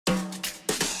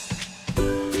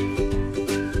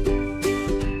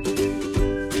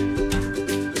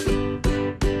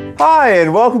Hi,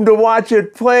 and welcome to Watch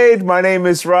It Played. My name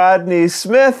is Rodney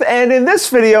Smith, and in this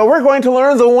video, we're going to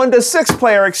learn the 1 to 6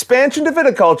 player expansion to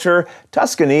Viticulture,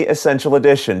 Tuscany Essential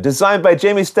Edition, designed by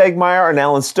Jamie Stegmaier and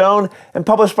Alan Stone, and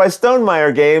published by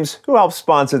Stonemaier Games, who helped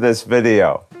sponsor this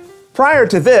video. Prior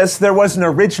to this, there was an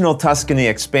original Tuscany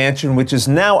expansion, which is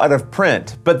now out of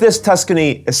print, but this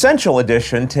Tuscany Essential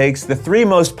Edition takes the 3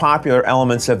 most popular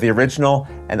elements of the original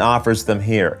and offers them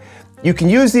here. You can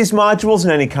use these modules in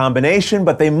any combination,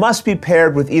 but they must be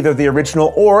paired with either the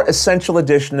original or Essential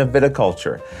Edition of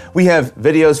Viticulture. We have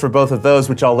videos for both of those,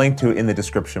 which I'll link to in the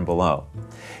description below.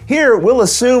 Here, we'll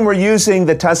assume we're using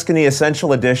the Tuscany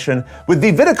Essential Edition with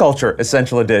the Viticulture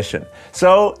Essential Edition.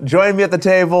 So join me at the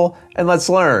table and let's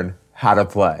learn how to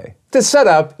play. To set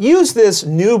up, use this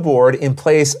new board in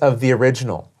place of the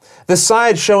original. The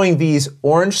side showing these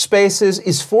orange spaces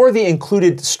is for the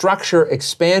included structure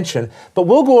expansion, but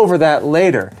we'll go over that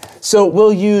later. So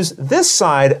we'll use this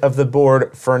side of the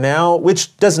board for now,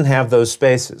 which doesn't have those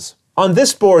spaces. On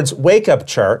this board's wake-up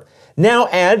chart, now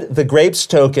add the grapes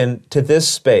token to this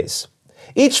space.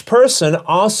 Each person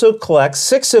also collects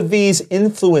 6 of these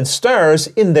influence stars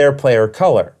in their player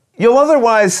color. You'll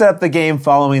otherwise set up the game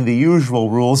following the usual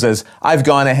rules, as I've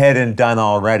gone ahead and done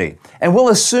already. And we'll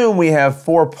assume we have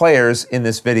 4 players in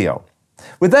this video.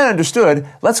 With that understood,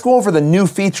 let's go over the new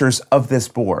features of this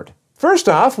board. First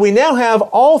off, we now have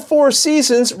all 4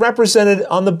 seasons represented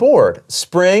on the board: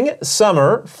 spring,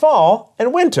 summer, fall,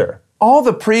 and winter. All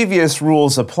the previous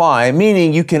rules apply,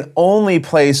 meaning you can only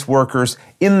place workers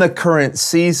in the current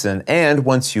season, and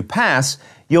once you pass,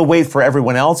 you'll wait for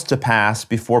everyone else to pass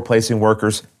before placing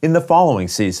workers in the following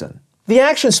season. The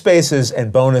action spaces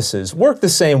and bonuses work the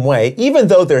same way, even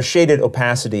though their shaded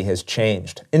opacity has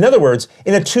changed. In other words,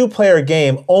 in a 2-player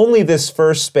game, only this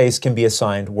first space can be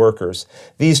assigned workers.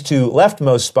 These 2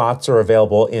 leftmost spots are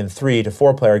available in 3 to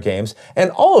 4-player games,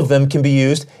 and all of them can be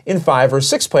used in 5 or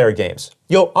 6-player games.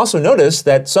 You'll also notice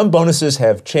that some bonuses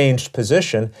have changed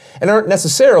position and aren't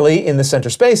necessarily in the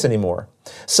center space anymore.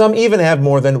 Some even have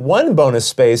more than 1 bonus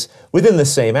space within the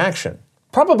same action.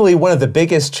 Probably one of the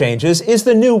biggest changes is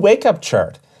the new wake-up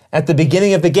chart. At the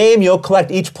beginning of the game, you'll collect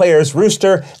each player's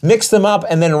rooster, mix them up,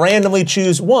 and then randomly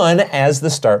choose one as the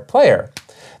start player.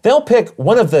 They'll pick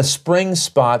one of the spring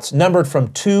spots numbered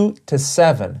from 2 to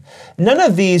 7. None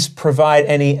of these provide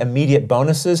any immediate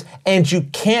bonuses, and you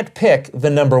can't pick the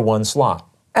number 1 slot.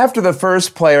 After the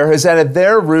first player has added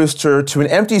their rooster to an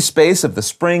empty space of the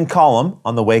spring column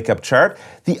on the wake-up chart,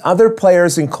 the other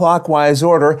players in clockwise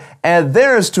order add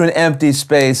theirs to an empty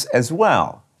space as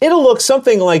well. It'll look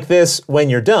something like this when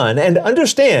you're done, and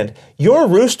understand, your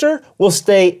rooster will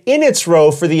stay in its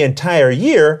row for the entire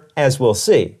year, as we'll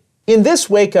see. In this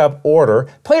wake-up order,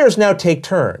 players now take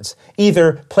turns,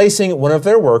 either placing one of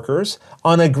their workers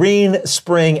on a green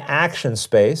spring action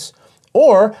space,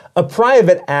 or a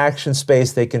private action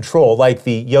space they control, like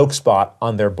the yolk spot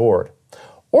on their board.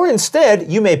 Or instead,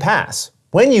 you may pass.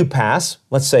 When you pass,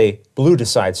 let's say blue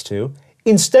decides to,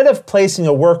 instead of placing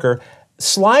a worker,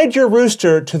 slide your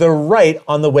rooster to the right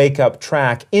on the wake-up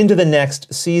track into the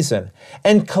next season,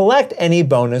 and collect any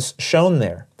bonus shown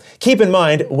there. Keep in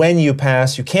mind, when you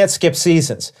pass, you can't skip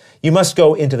seasons. You must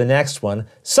go into the next one,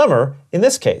 summer in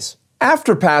this case.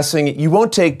 After passing, you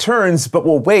won't take turns, but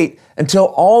will wait until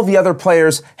all the other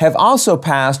players have also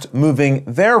passed, moving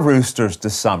their roosters to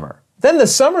summer. Then the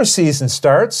summer season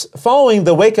starts, following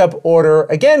the wake-up order,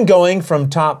 again going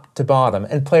from top to bottom,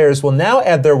 and players will now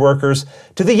add their workers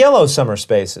to the yellow summer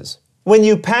spaces. When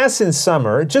you pass in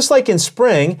summer, just like in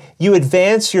spring, you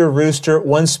advance your rooster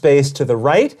 1 space to the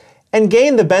right and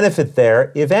gain the benefit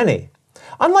there, if any.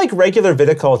 Unlike regular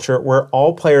Viticulture, where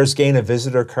all players gain a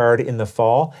visitor card in the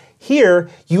fall, here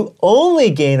you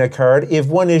only gain a card if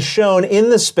one is shown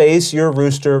in the space your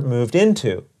rooster moved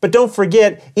into. But don't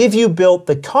forget, if you built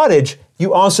the cottage,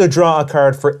 you also draw a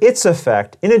card for its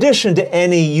effect, in addition to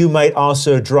any you might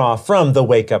also draw from the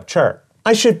wake-up chart.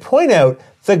 I should point out,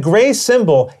 the gray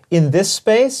symbol in this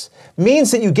space means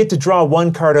that you get to draw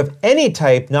 1 card of any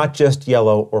type, not just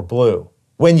yellow or blue.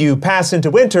 When you pass into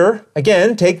winter,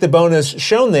 again, take the bonus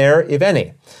shown there, if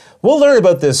any. We'll learn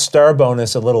about this star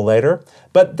bonus a little later,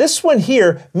 but this one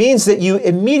here means that you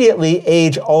immediately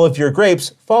age all of your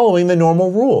grapes following the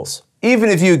normal rules. Even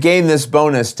if you gain this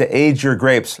bonus to age your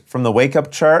grapes from the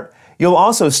wake-up chart, you'll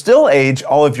also still age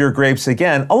all of your grapes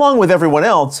again, along with everyone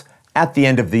else, at the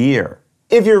end of the year.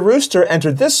 If your rooster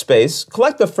entered this space,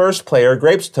 collect the first player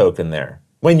grapes token there.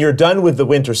 When you're done with the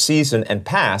winter season and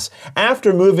pass,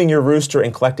 after moving your rooster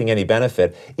and collecting any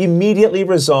benefit, immediately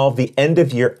resolve the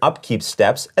end-of-year upkeep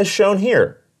steps as shown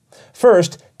here.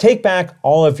 First, take back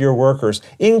all of your workers,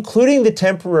 including the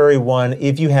temporary one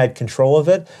if you had control of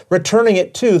it, returning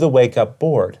it to the wake-up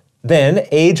board. Then,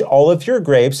 age all of your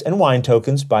grapes and wine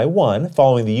tokens by 1,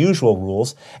 following the usual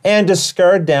rules, and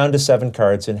discard down to 7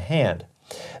 cards in hand.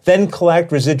 Then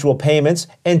collect residual payments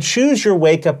and choose your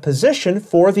wake-up position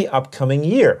for the upcoming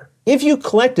year. If you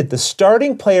collected the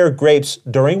starting player grapes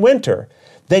during winter,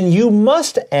 then you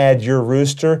must add your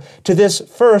rooster to this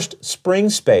first spring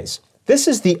space. This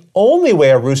is the only way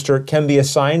a rooster can be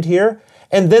assigned here,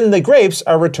 and then the grapes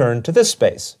are returned to this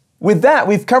space. With that,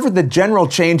 we've covered the general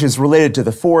changes related to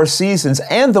the 4 seasons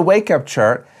and the wake-up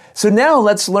chart, so now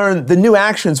let's learn the new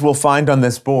actions we'll find on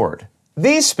this board.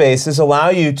 These spaces allow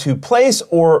you to place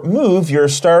or move your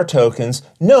star tokens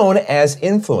known as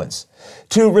influence.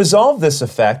 To resolve this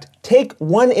effect, take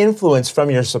 1 influence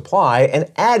from your supply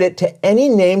and add it to any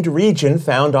named region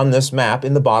found on this map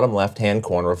in the bottom left-hand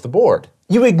corner of the board.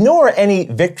 You ignore any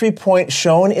victory point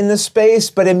shown in the space,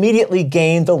 but immediately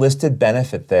gain the listed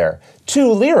benefit there,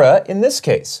 2 lira in this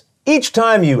case. Each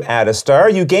time you add a star,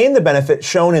 you gain the benefit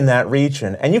shown in that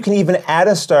region, and you can even add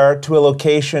a star to a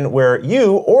location where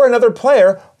you or another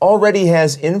player already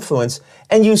has influence,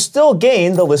 and you still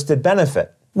gain the listed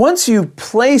benefit. Once you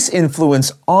place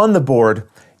influence on the board,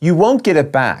 you won't get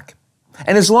it back.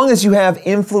 And as long as you have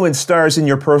influence stars in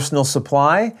your personal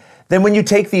supply, then when you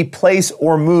take the place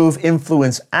or move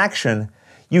influence action,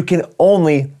 you can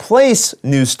only place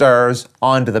new stars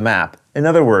onto the map. In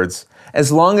other words,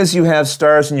 as long as you have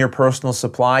stars in your personal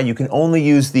supply, you can only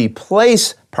use the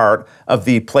place part of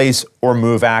the place or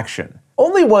move action.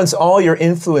 Only once all your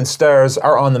influence stars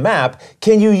are on the map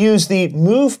can you use the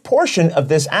move portion of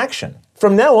this action.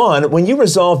 From now on, when you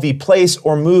resolve the place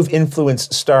or move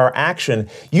influence star action,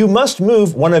 you must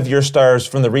move one of your stars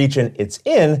from the region it's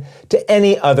in to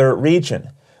any other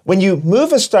region. When you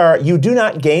move a star, you do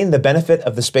not gain the benefit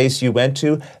of the space you went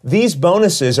to. These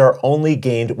bonuses are only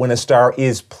gained when a star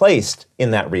is placed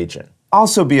in that region.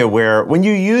 Also be aware, when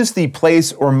you use the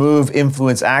place or move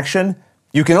influence action,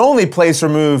 you can only place or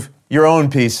move your own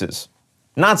pieces,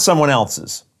 not someone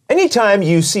else's. Anytime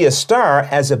you see a star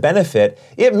as a benefit,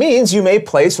 it means you may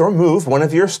place or move one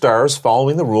of your stars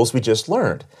following the rules we just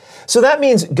learned. So that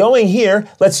means going here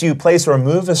lets you place or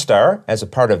move a star as a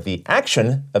part of the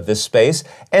action of this space,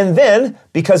 and then,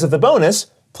 because of the bonus,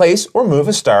 place or move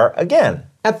a star again.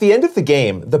 At the end of the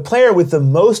game, the player with the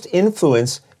most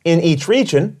influence in each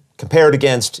region, compared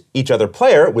against each other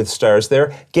player with stars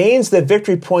there, gains the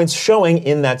victory points showing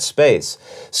in that space.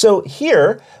 So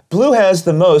here, blue has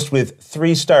the most with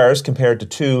 3 stars compared to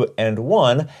 2 and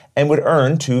 1, and would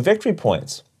earn 2 victory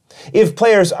points. If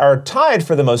players are tied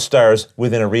for the most stars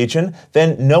within a region,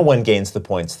 then no one gains the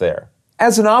points there.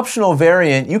 As an optional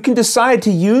variant, you can decide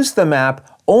to use the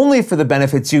map only for the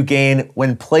benefits you gain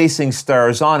when placing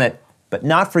stars on it, but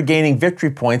not for gaining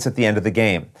victory points at the end of the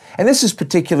game. And this is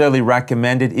particularly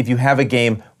recommended if you have a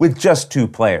game with just 2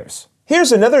 players.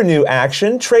 Here's another new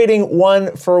action, trading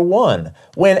 1 for 1.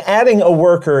 When adding a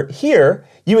worker here,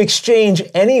 you exchange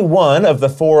any one of the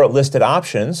 4 listed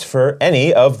options for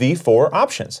any of the 4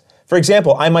 options. For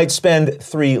example, I might spend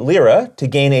 3 lira to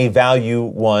gain a value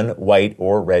 1 white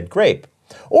or red grape.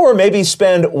 Or maybe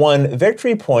spend 1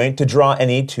 victory point to draw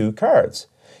any 2 cards.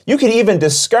 You could even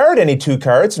discard any 2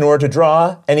 cards in order to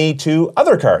draw any 2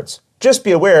 other cards. Just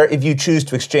be aware, if you choose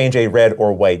to exchange a red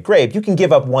or white grape, you can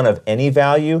give up one of any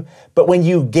value, but when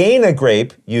you gain a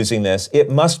grape using this, it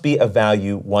must be a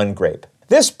value 1 grape.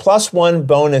 This +1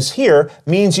 bonus here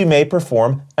means you may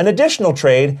perform an additional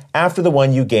trade after the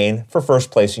one you gain for first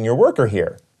placing your worker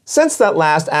here. Since that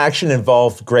last action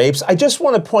involved grapes, I just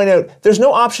want to point out there's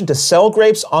no option to sell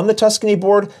grapes on the Tuscany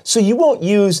board, so you won't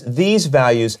use these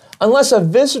values unless a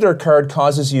visitor card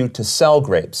causes you to sell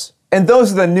grapes. And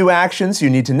those are the new actions you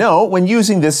need to know when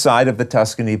using this side of the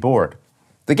Tuscany board.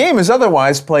 The game is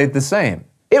otherwise played the same.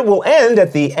 It will end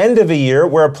at the end of a year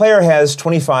where a player has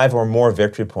 25 or more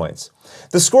victory points.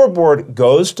 The scoreboard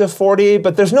goes to 40,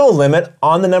 but there's no limit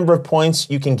on the number of points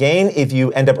you can gain. If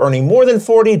you end up earning more than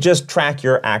 40, just track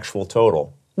your actual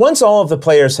total. Once all of the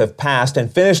players have passed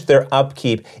and finished their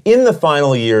upkeep in the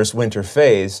final year's winter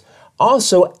phase,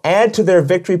 also add to their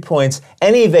victory points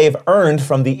any they've earned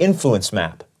from the influence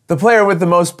map. The player with the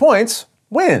most points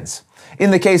wins.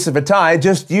 In the case of a tie,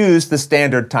 just use the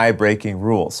standard tie-breaking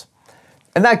rules.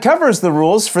 And that covers the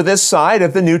rules for this side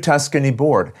of the new Tuscany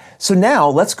board. So now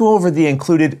let's go over the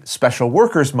included Special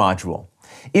Workers module.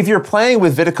 If you're playing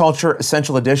with Viticulture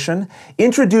Essential Edition,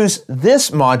 introduce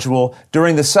this module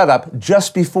during the setup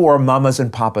just before Mamas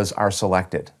and Papas are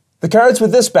selected. The cards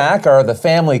with this back are the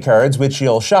family cards, which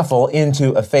you'll shuffle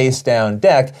into a face-down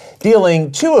deck,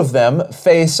 dealing 2 of them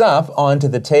face up onto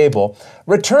the table,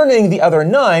 returning the other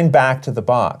 9 back to the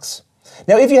box.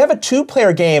 Now, if you have a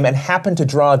 2-player game and happen to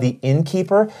draw the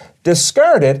innkeeper,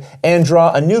 discard it and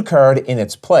draw a new card in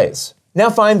its place. Now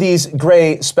find these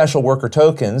gray special worker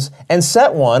tokens and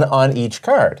set 1 on each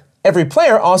card. Every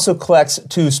player also collects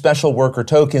 2 special worker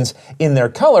tokens in their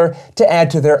color to add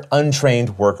to their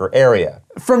untrained worker area.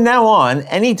 From now on,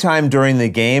 anytime during the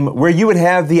game where you would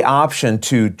have the option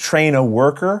to train a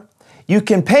worker, you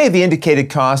can pay the indicated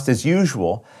cost as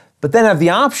usual, but then have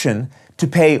the option to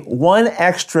pay 1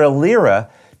 extra lira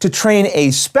to train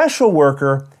a special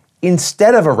worker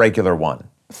instead of a regular one.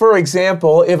 For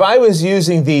example, if I was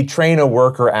using the train a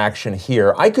worker action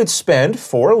here, I could spend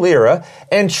 4 lira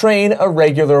and train a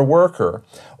regular worker.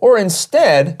 Or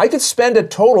instead, I could spend a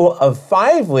total of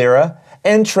 5 lira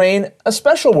and train a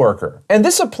special worker. And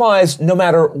this applies no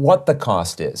matter what the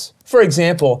cost is. For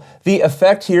example, the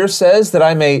effect here says that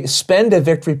I may spend a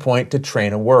victory point to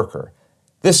train a worker.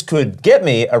 This could get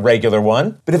me a regular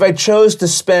one, but if I chose to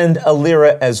spend a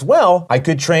lira as well, I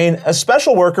could train a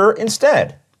special worker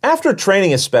instead. After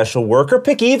training a special worker,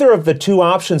 pick either of the 2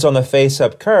 options on the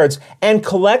face-up cards and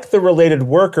collect the related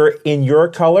worker in your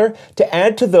color to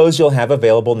add to those you'll have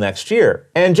available next year.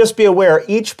 And just be aware,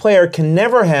 each player can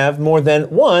never have more than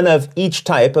 1 of each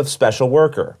type of special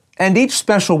worker. And each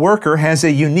special worker has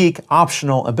a unique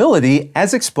optional ability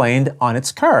as explained on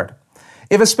its card.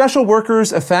 If a special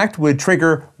worker's effect would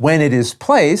trigger when it is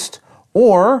placed,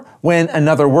 or when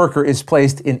another worker is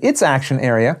placed in its action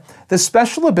area, the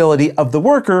special ability of the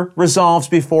worker resolves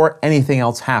before anything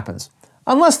else happens,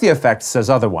 unless the effect says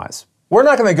otherwise. We're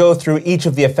not going to go through each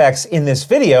of the effects in this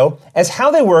video, as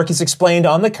how they work is explained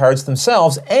on the cards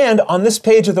themselves and on this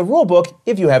page of the rulebook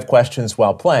if you have questions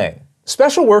while playing.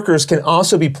 Special workers can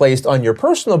also be placed on your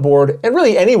personal board and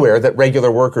really anywhere that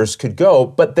regular workers could go,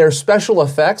 but their special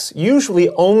effects usually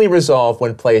only resolve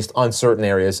when placed on certain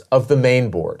areas of the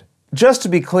main board. Just to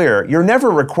be clear, you're never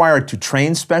required to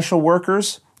train special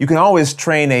workers. You can always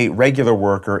train a regular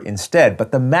worker instead,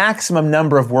 but the maximum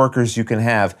number of workers you can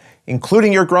have,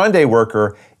 including your grande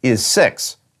worker, is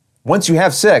 6. Once you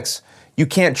have 6, you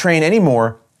can't train any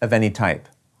more of any type.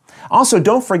 Also,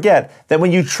 don't forget that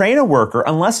when you train a worker,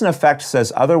 unless an effect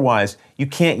says otherwise, you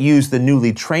can't use the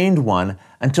newly trained one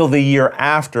until the year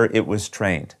after it was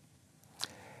trained.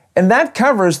 And that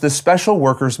covers the Special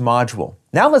Workers module.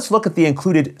 Now let's look at the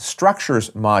Included Structures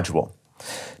module.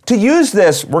 To use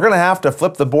this, we're going to have to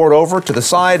flip the board over to the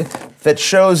side that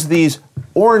shows these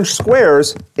orange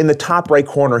squares in the top right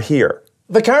corner here.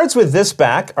 The cards with this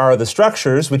back are the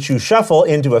structures which you shuffle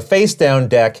into a face-down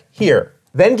deck here.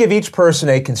 Then give each person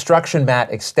a construction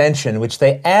mat extension which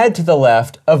they add to the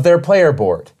left of their player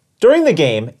board. During the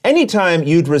game, anytime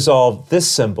you'd resolve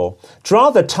this symbol,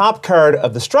 draw the top card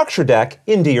of the structure deck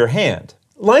into your hand.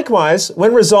 Likewise,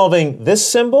 when resolving this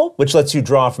symbol, which lets you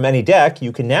draw from any deck,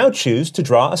 you can now choose to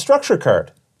draw a structure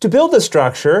card. To build the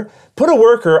structure, put a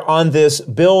worker on this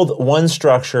Build One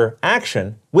Structure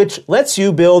action, which lets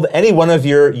you build any one of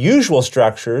your usual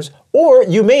structures, or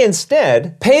you may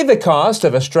instead pay the cost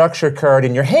of a structure card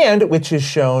in your hand, which is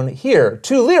shown here,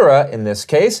 2 lira in this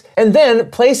case, and then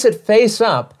place it face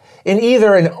up in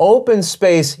either an open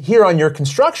space here on your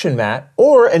construction mat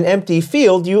or an empty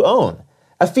field you own.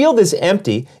 A field is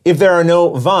empty if there are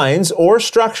no vines or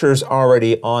structures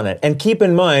already on it. And keep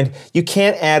in mind, you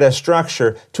can't add a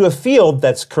structure to a field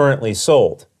that's currently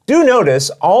sold. Do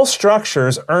notice all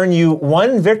structures earn you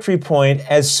 1 victory point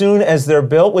as soon as they're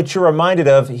built, which you're reminded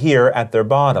of here at their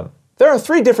bottom. There are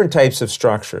 3 different types of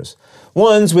structures.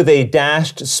 Ones with a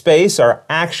dashed space are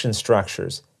action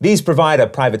structures. These provide a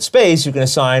private space you can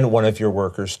assign one of your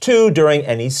workers to during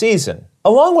any season.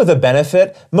 Along with a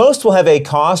benefit, most will have a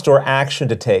cost or action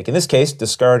to take, in this case,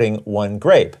 discarding 1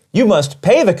 grape. You must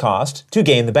pay the cost to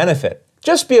gain the benefit.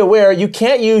 Just be aware you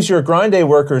can't use your grande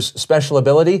worker's special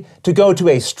ability to go to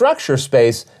a structure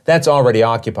space that's already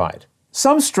occupied.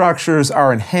 Some structures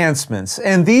are enhancements,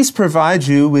 and these provide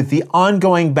you with the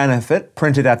ongoing benefit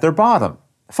printed at their bottom.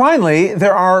 Finally,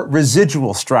 there are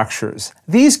residual structures.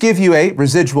 These give you a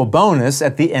residual bonus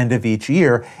at the end of each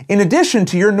year, in addition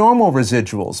to your normal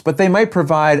residuals, but they might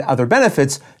provide other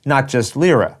benefits, not just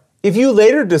lira. If you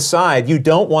later decide you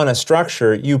don't want a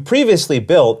structure you previously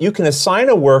built, you can assign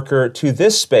a worker to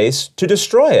this space to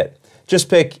destroy it. Just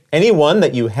pick any one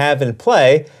that you have in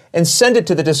play and send it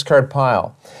to the discard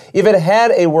pile. If it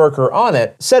had a worker on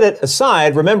it, set it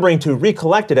aside, remembering to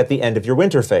recollect it at the end of your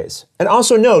winter phase. And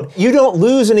also note, you don't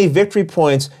lose any victory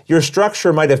points your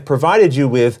structure might have provided you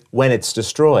with when it's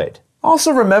destroyed.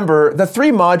 Also remember, the 3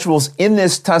 modules in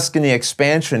this Tuscany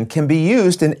expansion can be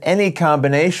used in any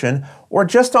combination or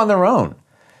just on their own.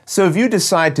 So if you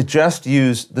decide to just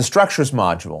use the Structures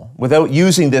module without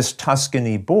using this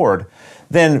Tuscany board,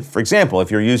 then, for example,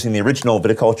 if you're using the original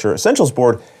Viticulture Essentials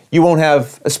board, you won't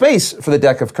have a space for the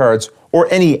deck of cards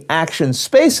or any action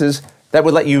spaces that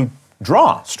would let you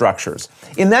draw structures.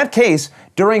 In that case,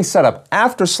 during setup,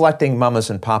 after selecting Mamas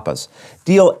and Papas,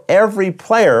 deal every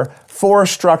player 4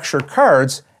 structure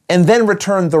cards and then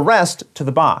return the rest to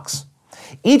the box.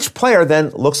 Each player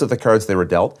then looks at the cards they were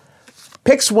dealt,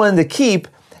 picks one to keep,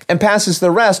 and passes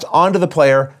the rest onto the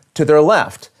player to their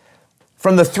left.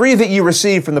 From the 3 that you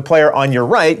receive from the player on your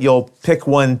right, you'll pick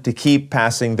one to keep,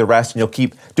 passing the rest, and you'll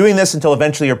keep doing this until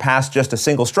eventually you're past just a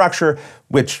single structure,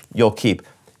 which you'll keep.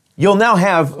 You'll now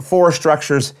have 4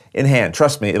 structures in hand.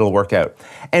 Trust me, it'll work out.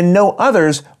 And no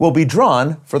others will be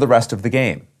drawn for the rest of the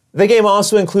game. The game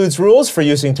also includes rules for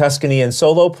using Tuscany in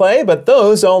solo play, but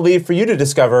those I'll leave for you to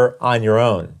discover on your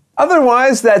own.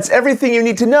 Otherwise, that's everything you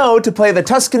need to know to play the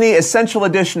Tuscany Essential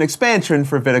Edition expansion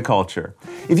for Viticulture.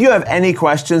 If you have any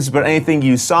questions about anything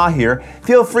you saw here,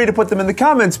 feel free to put them in the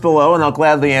comments below and I'll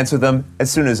gladly answer them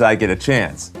as soon as I get a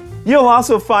chance. You'll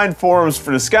also find forums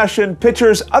for discussion,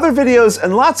 pictures, other videos,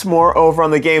 and lots more over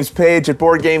on the games page at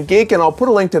Board Game Geek, and I'll put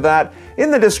a link to that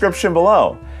in the description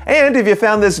below. And if you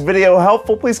found this video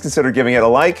helpful, please consider giving it a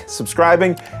like,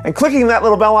 subscribing, and clicking that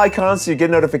little bell icon so you get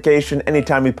a notification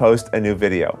anytime we post a new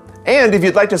video. And if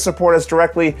you'd like to support us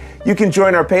directly, you can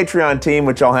join our Patreon team,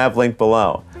 which I'll have linked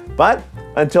below. But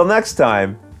until next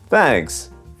time, thanks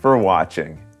for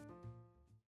watching.